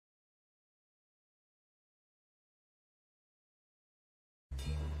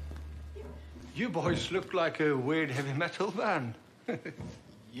You boys look like a weird heavy metal band.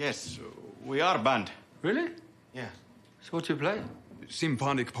 Yes, we are a band. Really? Yeah. So what do you play?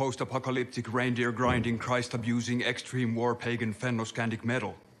 Symphonic, post-apocalyptic, reindeer-grinding, Christ-abusing, extreme war, pagan, Fennoscandic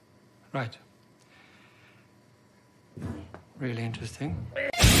metal. Right. Really interesting.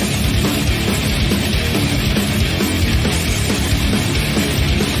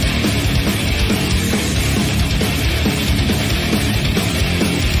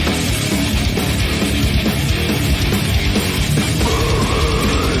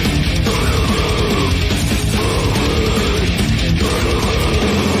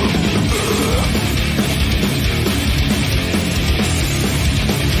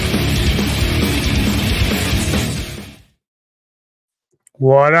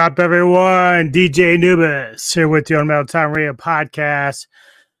 What up, everyone? DJ Anubis here with you on Metal Time Radio Podcast,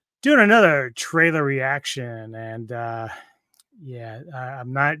 doing another trailer reaction. And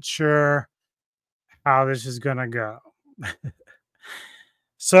I'm not sure how this is going to go.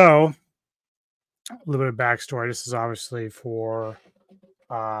 So, a little bit of backstory. This is obviously for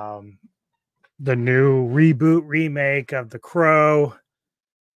the new reboot remake of The Crow,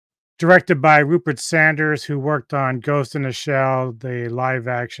 directed by Rupert Sanders, who worked on Ghost in the Shell, the live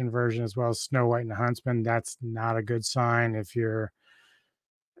action version, as well as Snow White and the Huntsman. That's not a good sign if you're,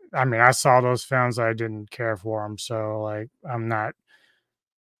 I mean, I saw those films, I didn't care for them. So like, I'm not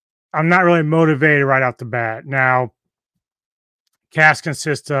really motivated right off the bat. Now, cast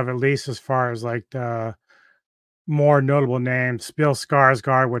consists of, at least as far as like the more notable names, Bill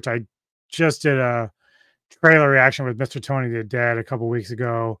Skarsgård, which I just did a trailer reaction with Mr. Tony the Dead a couple weeks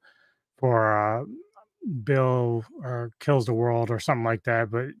ago for Bill Kills the World or something like that.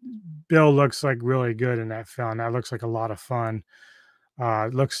 But Bill looks like really good in that film. That looks like a lot of fun.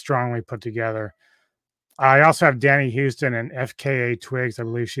 It looks strongly put together. I also have Danny Houston and FKA Twigs. I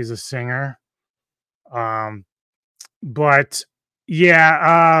believe she's a singer. But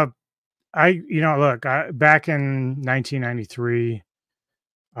yeah, back in 1993,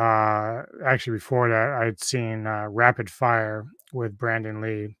 actually before that, I'd seen Rapid Fire with Brandon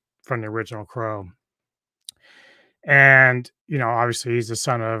Lee from the original Crow. And, you know, obviously he's the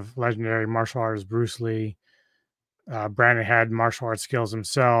son of legendary martial artist Bruce Lee. Brandon had martial arts skills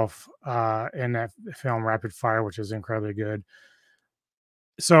himself in that film Rapid Fire, which is incredibly good.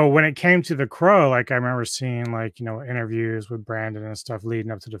 So when it came to The Crow, like I remember seeing like, you know, interviews with Brandon and stuff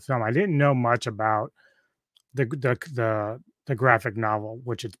leading up to the film. I didn't know much about the graphic novel,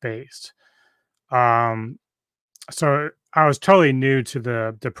 which it's based. So I was totally new to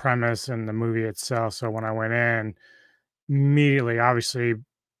the premise and the movie itself. So when I went in, immediately, obviously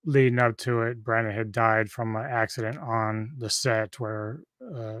leading up to it, Brandon had died from an accident on the set where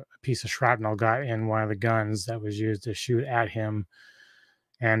a piece of shrapnel got in one of the guns that was used to shoot at him.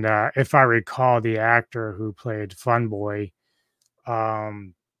 And if I recall, the actor who played Fun Boy,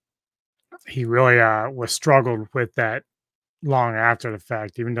 he really was struggled with that long after the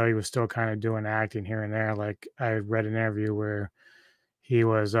fact, even though he was still kind of doing acting here and there. Like I read an interview where he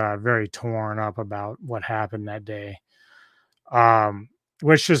was very torn up about what happened that day,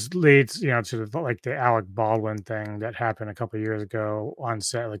 which just leads, you know, to the Alec Baldwin thing that happened a couple of years ago on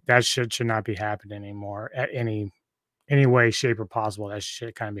set. Like that shit should not be happening anymore at any way, shape, or possible. That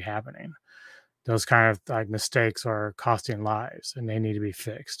shit kind of be happening. Those kind of like mistakes are costing lives, and they need to be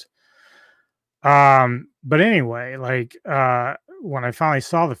fixed. But anyway, like when I finally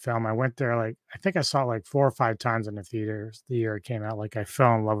saw the film, I went there, like I think I saw it like 4 or 5 times in the theaters the year it came out. Like I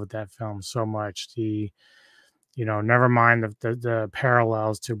fell in love with that film so much. Never mind the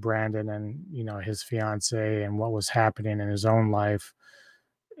parallels to Brandon and, you know, his fiance and what was happening in his own life.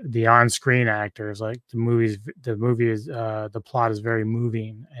 The on-screen actors, like the plot is very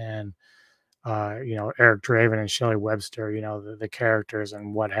moving, and Eric Draven and Shelley Webster, you know, the characters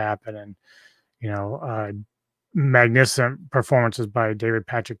and what happened, and magnificent performances by David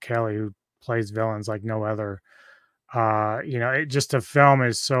Patrick Kelly, who plays villains like no other. The film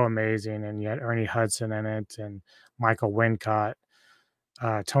is so amazing, and yet Ernie Hudson in it, and Michael Wincott,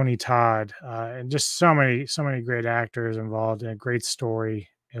 Tony Todd, and just so many great actors involved, and a great story.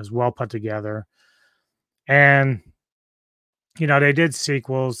 It was well put together. And, you know, they did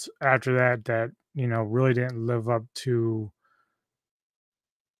sequels after that, you know, really didn't live up to,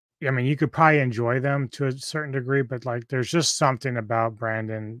 I mean, you could probably enjoy them to a certain degree, but like there's just something about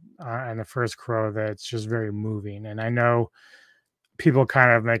Brandon and the first Crow that's just very moving. And I know people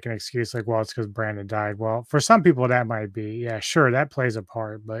kind of make an excuse like, well, it's because Brandon died. Well, for some people that might be, yeah, sure, that plays a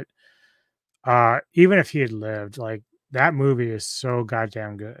part. But even if he had lived, like that movie is so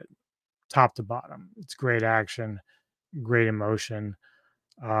goddamn good, top to bottom. It's great action, great emotion.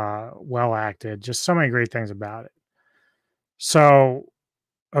 well acted, just so many great things about it. So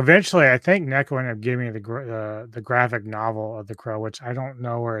eventually, I think Neko ended up giving me the graphic novel of The Crow, which I don't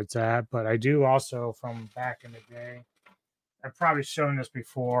know where it's at, but I do also from back in the day. I've probably shown this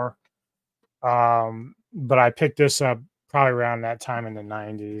before, but I picked this up probably around that time in the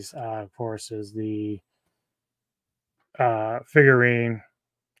 90s. Of course, is the figurine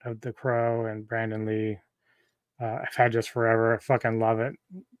of The Crow and Brandon Lee. I've had this forever. I fucking love it.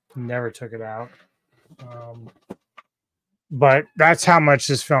 Never took it out. But that's how much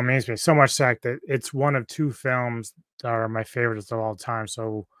this film means to me. So much that it's one of two films that are my favorites of all time.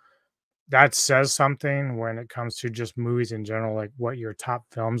 So that says something when it comes to just movies in general, like what your top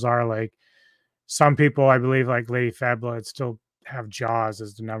films are. Like some people, I believe, like Lady Fabula, still have Jaws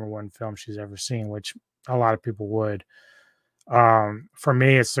as the number one film she's ever seen, which a lot of people would. For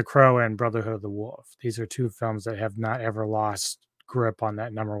me, it's The Crow and Brotherhood of the Wolf. These are two films that have not ever lost grip on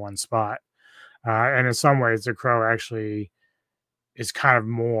that number one spot. And in some ways, The Crow actually is kind of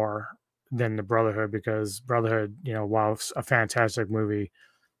more than the Brotherhood, because Brotherhood, while it's a fantastic movie,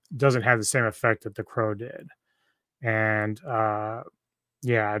 doesn't have the same effect that The Crow did. And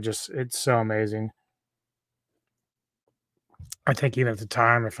it's so amazing. I think even at the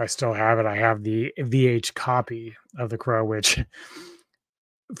time, if I still have it, I have the VH copy of The Crow, which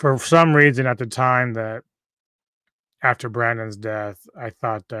for some reason at the time, that after Brandon's death, I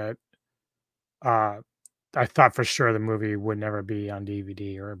thought for sure the movie would never be on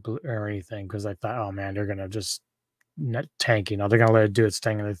DVD or anything, because I thought, oh man, they're gonna just tank, they're gonna let it do its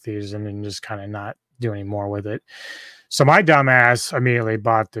thing in the theaters and then just kind of not do any more with it. So my dumbass immediately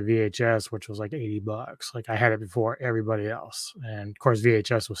bought the VHS, which was like $80. Like I had it before everybody else, and of course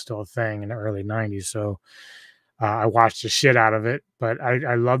VHS was still a thing in the early 90s. So I watched the shit out of it, but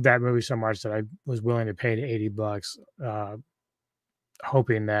I loved that movie so much that I was willing to pay the $80,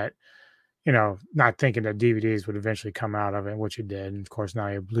 hoping that, not thinking that DVDs would eventually come out of it, which it did. And of course, now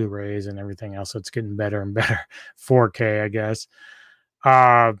you have Blu-rays and everything else. So it's getting better and better. 4K, I guess.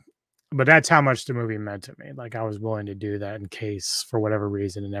 But that's how much the movie meant to me. Like I was willing to do that in case, for whatever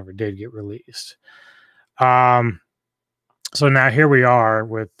reason, it never did get released. So now here we are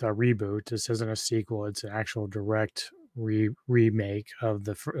with a reboot. This isn't a sequel. It's an actual direct remake of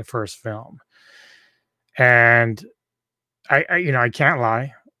the first film. And I can't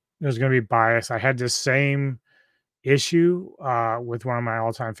lie. There's going to be bias. I had this same issue with one of my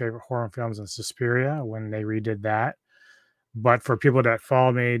all-time favorite horror films in Suspiria when they redid that. But for people that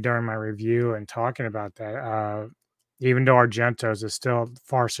followed me during my review and talking about that, even though Argento's is still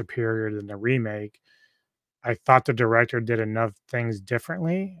far superior than the remake, I thought the director did enough things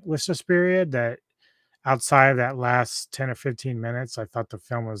differently with Suspiria that outside of that last 10 or 15 minutes, I thought the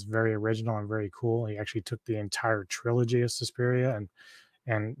film was very original and very cool. He actually took the entire trilogy of Suspiria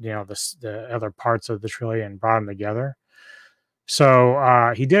and the other parts of the trilogy and brought them together.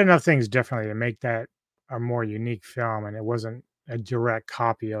 So he did enough things differently to make that a more unique film, and it wasn't a direct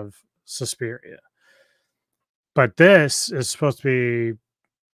copy of Suspiria. But this is supposed to be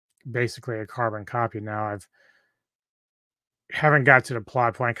basically a carbon copy. Now haven't got to the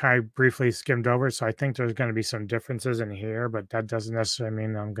plot point. I kind of briefly skimmed over it, so I think there's going to be some differences in here, but that doesn't necessarily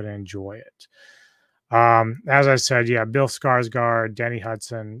mean I'm going to enjoy it. As I said, Bill Skarsgård, Danny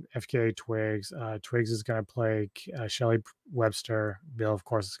Hudson, FKA Twigs. Twigs is going to play Shelley Webster. Bill, of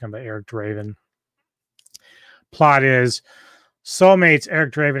course, is going to play Eric Draven. Plot is soulmates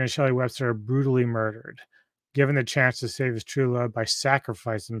Eric Draven and Shelley Webster are brutally murdered. Given the chance to save his true love by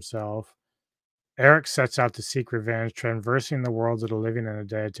sacrificing himself, Eric sets out to seek revenge, traversing the worlds of the living and the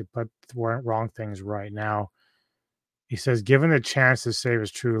dead to put the wrong things right. Now, he says, given the chance to save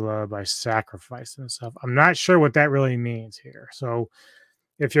his true love by sacrificing himself. I'm not sure what that really means here. So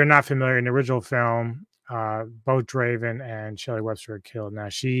if you're not familiar, in the original film, both Draven and Shelley Webster are killed. Now,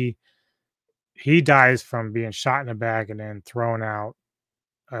 he dies from being shot in the back and then thrown out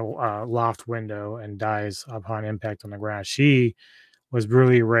a loft window and dies upon impact on the ground. She was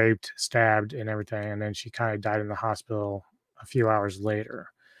brutally raped, stabbed, and everything, and then she kind of died in the hospital a few hours later.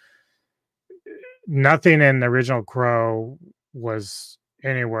 Nothing in the original Crow was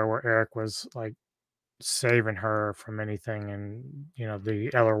anywhere where Eric was like saving her from anything in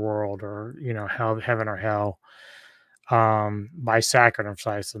the other world or heaven or hell by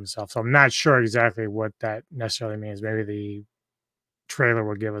sacrificing himself. So I'm not sure exactly what that necessarily means. Maybe the trailer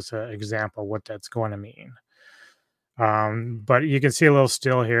will give us an example of what that's going to mean. But you can see a little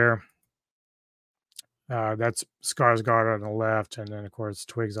still here. That's Skarsgård on the left, and then of course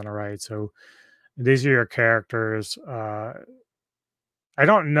Twigs on the right. So these are your characters. I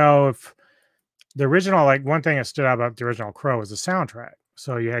don't know if the original, like one thing that stood out about the original Crow was the soundtrack.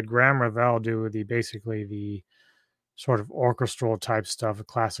 So you had Graham Revell do basically the sort of orchestral type stuff,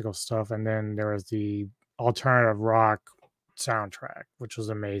 classical stuff, and then there was the alternative rock soundtrack, which was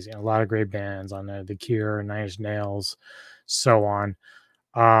amazing. A lot of great bands on there, The Cure, Nine Inch Nails, so on.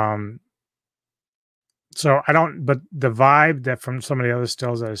 So I don't, but the vibe that from some of the other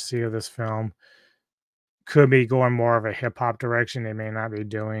stills that I see of this film could be going more of a hip hop direction. They may not be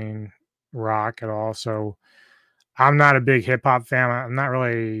doing rock at all. So I'm not a big hip hop fan. I'm not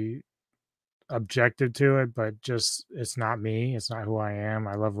really objective to it, but just it's not me. It's not who I am.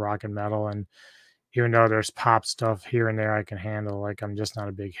 I love rock and metal, and even though there's pop stuff here and there I can handle, like I'm just not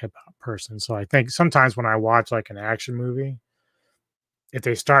a big hip hop person. So I think sometimes when I watch like an action movie, if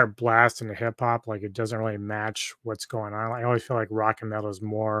they start blasting the hip hop, like it doesn't really match what's going on. I always feel like rock and metal is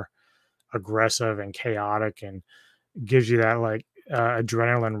more aggressive and chaotic and gives you that like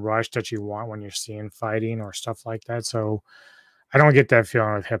adrenaline rush that you want when you're seeing fighting or stuff like that. So I don't get that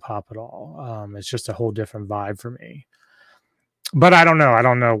feeling with hip hop at all. It's just a whole different vibe for me. But I don't know. I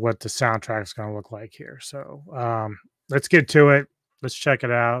don't know what the soundtrack is going to look like here. So let's get to it. Let's check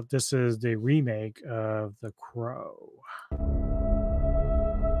it out. This is the remake of The Crow.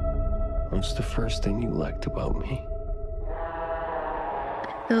 What's the first thing you liked about me?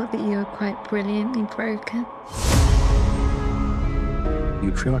 I thought that you were quite brilliantly broken.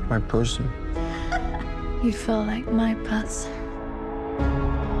 You feel like my person. You feel like my person.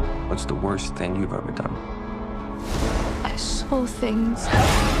 What's the worst thing you've ever done? I saw things.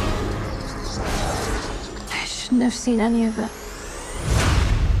 I shouldn't have seen any of it.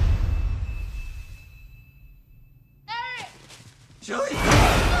 Julie!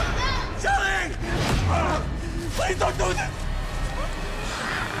 Julie! Please don't do this!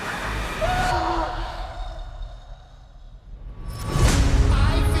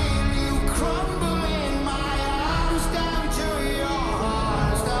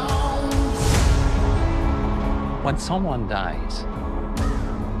 When someone dies,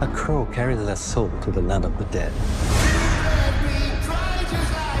 a crow carries their soul to the land of the dead.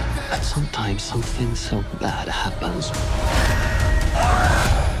 And sometimes something so bad happens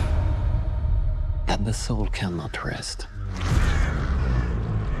that the soul cannot rest.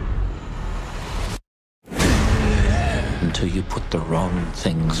 Until you put the wrong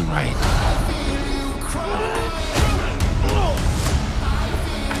things right.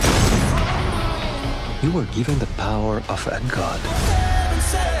 You were given the power of a god.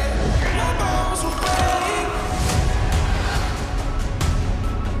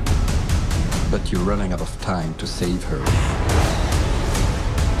 But you're running out of time to save her.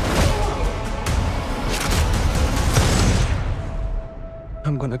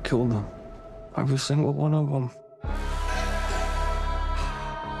 I'm gonna kill them. Every single one of them.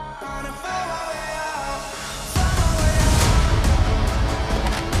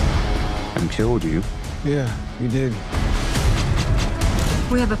 And killed you. Yeah, you did.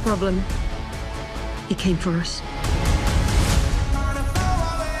 We have a problem. He came for us.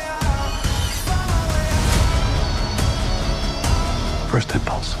 First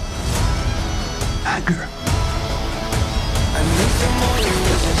impulse. Anger.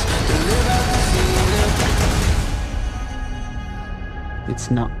 It's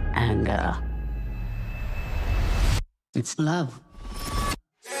not anger. It's love.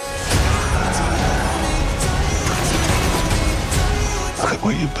 Look at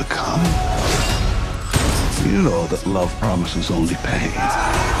what you've become. You know that love promises only pain.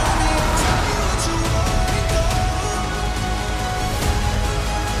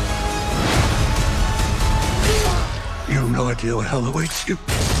 You have no idea what hell awaits you.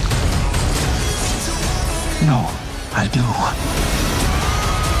 No, I do.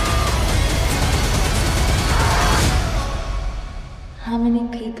 How many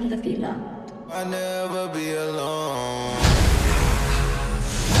people have you loved? I'll never be alone.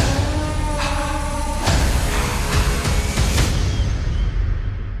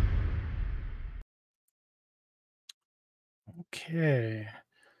 Okay.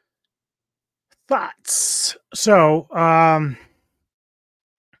 Thoughts. So, well,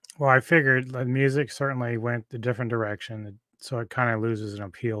 I figured the music certainly went a different direction, so it kind of loses an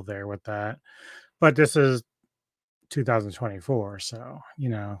appeal there with that. But this is 2024, so you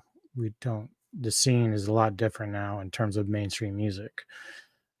know the scene is a lot different now in terms of mainstream music.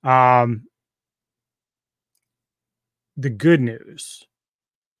 The good news,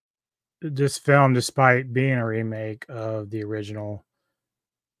 this film, despite being a remake of the original,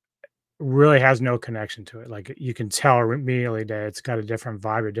 really has no connection to it. Like you can tell immediately that it's got a different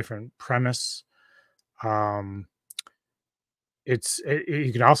vibe, a different premise. It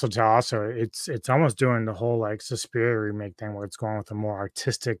you can also tell it's almost doing the whole like Suspiria remake thing where it's going with a more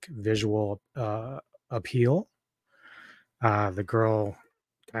artistic visual appeal. The girl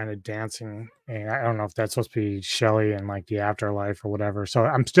kind of dancing, and I don't know if that's supposed to be Shelley in like the afterlife or whatever. So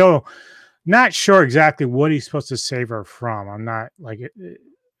I'm still not sure exactly what he's supposed to save her from. I'm not like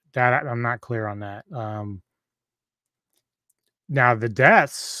that. I'm not clear on that. Now the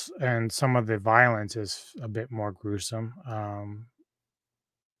deaths and some of the violence is a bit more gruesome.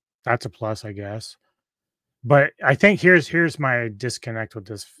 That's a plus, I guess. But I think here's my disconnect with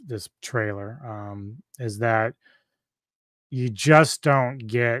this trailer. Is that you just don't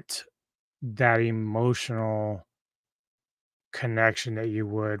get that emotional connection that you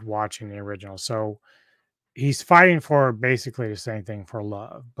would watching the original. So he's fighting for basically the same thing, for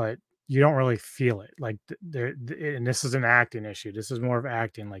love, but you don't really feel it. Like and this is an acting issue. This is more of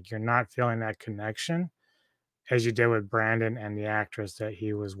acting. Like you're not feeling that connection as you did with Brandon and the actress that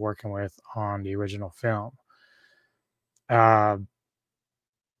he was working with on the original film. Now,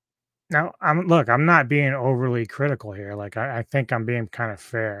 I'm not being overly critical here. Like, I think I'm being kind of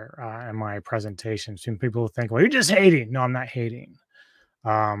fair in my presentation. Some people think, well, you're just hating. No, I'm not hating.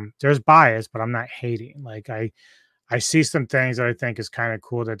 There's bias, but I'm not hating. Like, I see some things that I think is kind of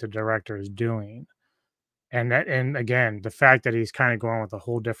cool that the director is doing. And again, the fact that he's kind of going with a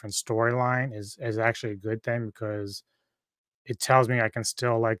whole different storyline is actually a good thing, because it tells me I can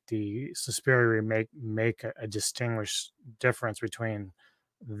still, like the Suspiria remake, make a distinguished difference between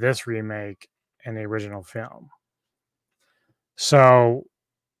this remake and the original film. So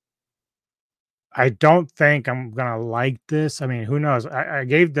I don't think I'm gonna like this. I mean, who knows? I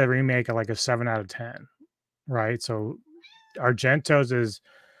gave the remake like a 7 out of 10, right? So Argento's is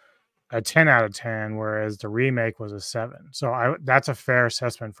a 10 out of 10, whereas the remake was a 7. So that's a fair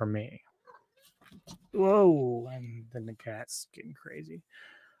assessment for me. Whoa, and then the cat's getting crazy.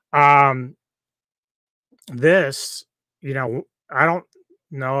 This, I don't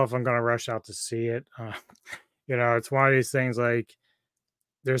know if I'm going to rush out to see it. It's one of these things, like,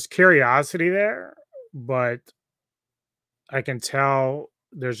 there's curiosity there, but I can tell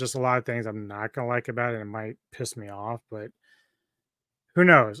there's just a lot of things I'm not going to like about it, and it might piss me off, but who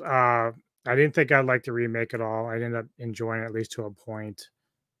knows? I didn't think I'd like the remake at all. I ended up enjoying it, at least to a point.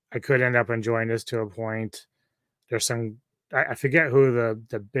 I could end up enjoying this to a point. There's some, I forget who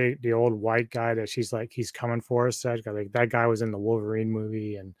the old white guy that she's like, he's coming for us said. Like, that guy was in the Wolverine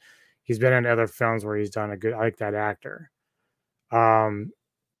movie, and he's been in other films where he's done I like that actor.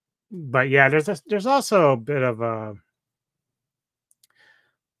 But yeah, there's also a bit of a,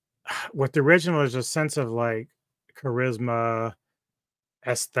 with the original, there's a sense of like charisma,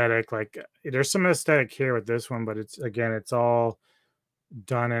 aesthetic. Like, there's some aesthetic here with this one, but it's all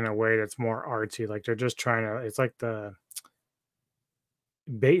done in a way that's more artsy. Like, they're just trying to, it's like the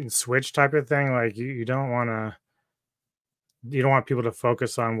bait and switch type of thing. Like, you don't want people to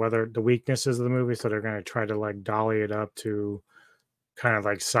focus on whether the weaknesses of the movie, so they're going to try to like dolly it up to kind of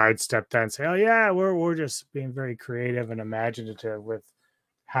like sidestep that and say, oh yeah, we're just being very creative and imaginative with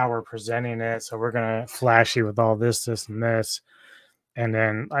how we're presenting it, so we're going to flash you with all this and this. And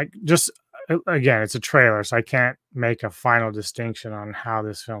then, like, just again, it's a trailer, so I can't make a final distinction on how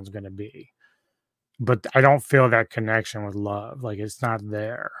this film's going to be. But I don't feel that connection with love. Like, it's not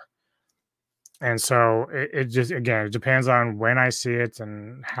there. And so it just, again, it depends on when I see it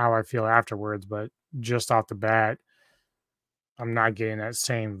and how I feel afterwards. But just off the bat, I'm not getting that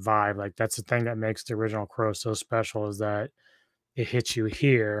same vibe. Like, that's the thing that makes the original Crow so special, is that it hits you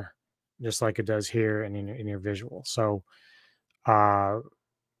here just like it does here and in your visual. So,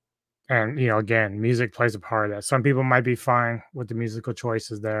 and again, music plays a part of that. Some people might be fine with the musical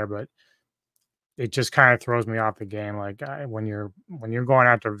choices there, but it just kind of throws me off the game. Like, when you're going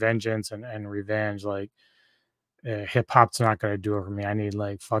after vengeance and revenge, like, hip hop's not going to do it for me. I need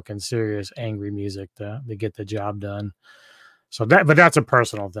like fucking serious angry music to get the job done. So but that's a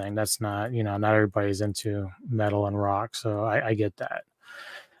personal thing. That's not, not everybody's into metal and rock. So I get that.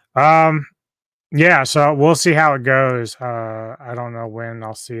 Yeah, so we'll see how it goes. I don't know when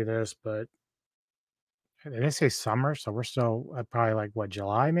I'll see this, but they say summer, so we're still at probably like what,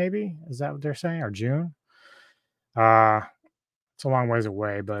 July maybe? Is that what they're saying? Or June? It's a long ways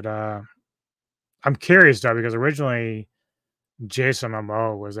away, but I'm curious though, because originally Jason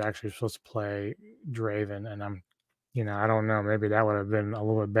Momoa was actually supposed to play Draven, and I don't know, maybe that would have been a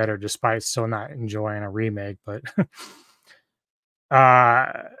little bit better, despite still not enjoying a remake. But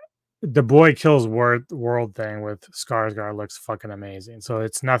the Boy Kills World thing with Skarsgård looks fucking amazing. So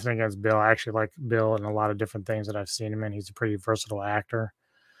it's nothing against Bill. I actually like Bill in a lot of different things that I've seen him in. He's a pretty versatile actor.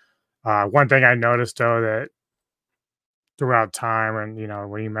 One thing I noticed though, that throughout time. And you know,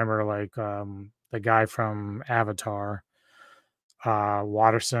 when you remember like the guy from Avatar,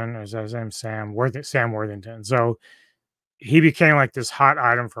 Watterson, is that his name? Sam Worthington. So he became like this hot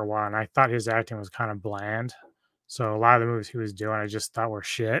item for a while, and I thought his acting was kind of bland. So a lot of the movies he was doing, I just thought were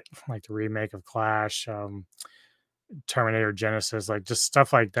shit, like the remake of Clash, Terminator Genesis, like just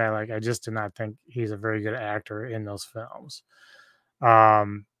stuff like that. Like I just did not think he's a very good actor in those films.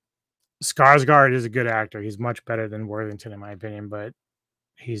 Skarsgård is a good actor. He's much better than Worthington, in my opinion, but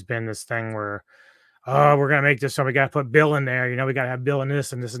he's been this thing where, oh, we're gonna make this, so we gotta put Bill in there. You know, we gotta have Bill in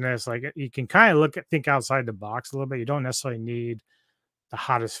this and this and this. Like you can kind of think outside the box a little bit. You don't necessarily need the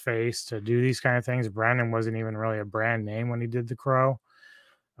hottest face to do these kind of things. Brandon wasn't even really a brand name when he did The Crow.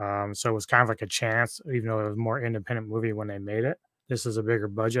 So it was kind of like a chance, even though it was a more independent movie when they made it. This is a bigger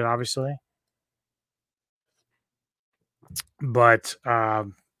budget, obviously. But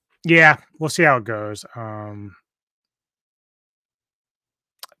yeah, we'll see how it goes.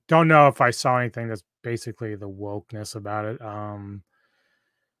 Don't know if I saw anything that's basically the wokeness about it.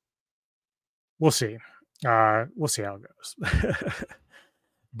 We'll see. We'll see how it goes.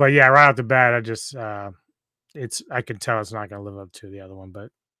 But yeah, right off the bat, I just I can tell it's not going to live up to the other one, but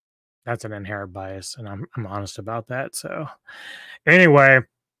that's an inherent bias, and I'm honest about that. So anyway,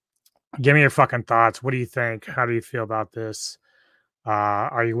 give me your fucking thoughts. What do you think? How do you feel about this?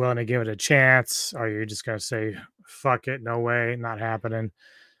 Are you willing to give it a chance? Are you just going to say, fuck it, no way, not happening?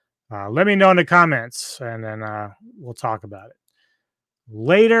 Let me know in the comments, and then we'll talk about it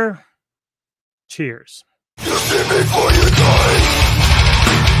later. Cheers.